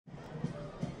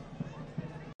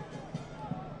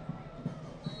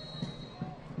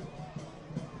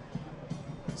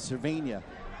Cervenia.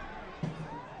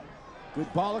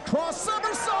 Good ball across,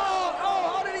 somersault!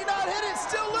 Oh, how did he not hit it?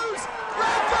 Still loose!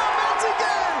 Rafael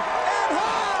Mentzingen! And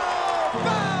how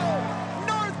about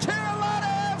North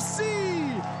Carolina FC?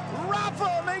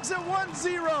 Rafa makes it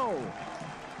 1-0.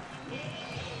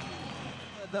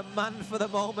 The man for the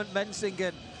moment,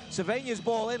 Mentzingen. Cervenia's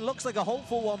ball in, looks like a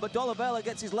hopeful one, but Dolabella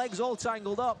gets his legs all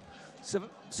tangled up.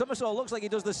 Somersault looks like he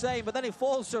does the same, but then it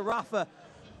falls to Rafa,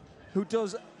 who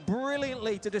does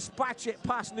brilliantly to dispatch it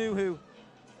past Nuhu.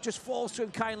 Just falls to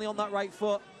him kindly on that right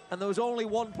foot, and there was only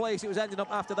one place it was ending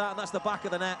up after that, and that's the back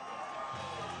of the net.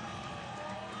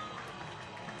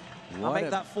 I'll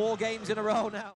make that 4 games in a row now.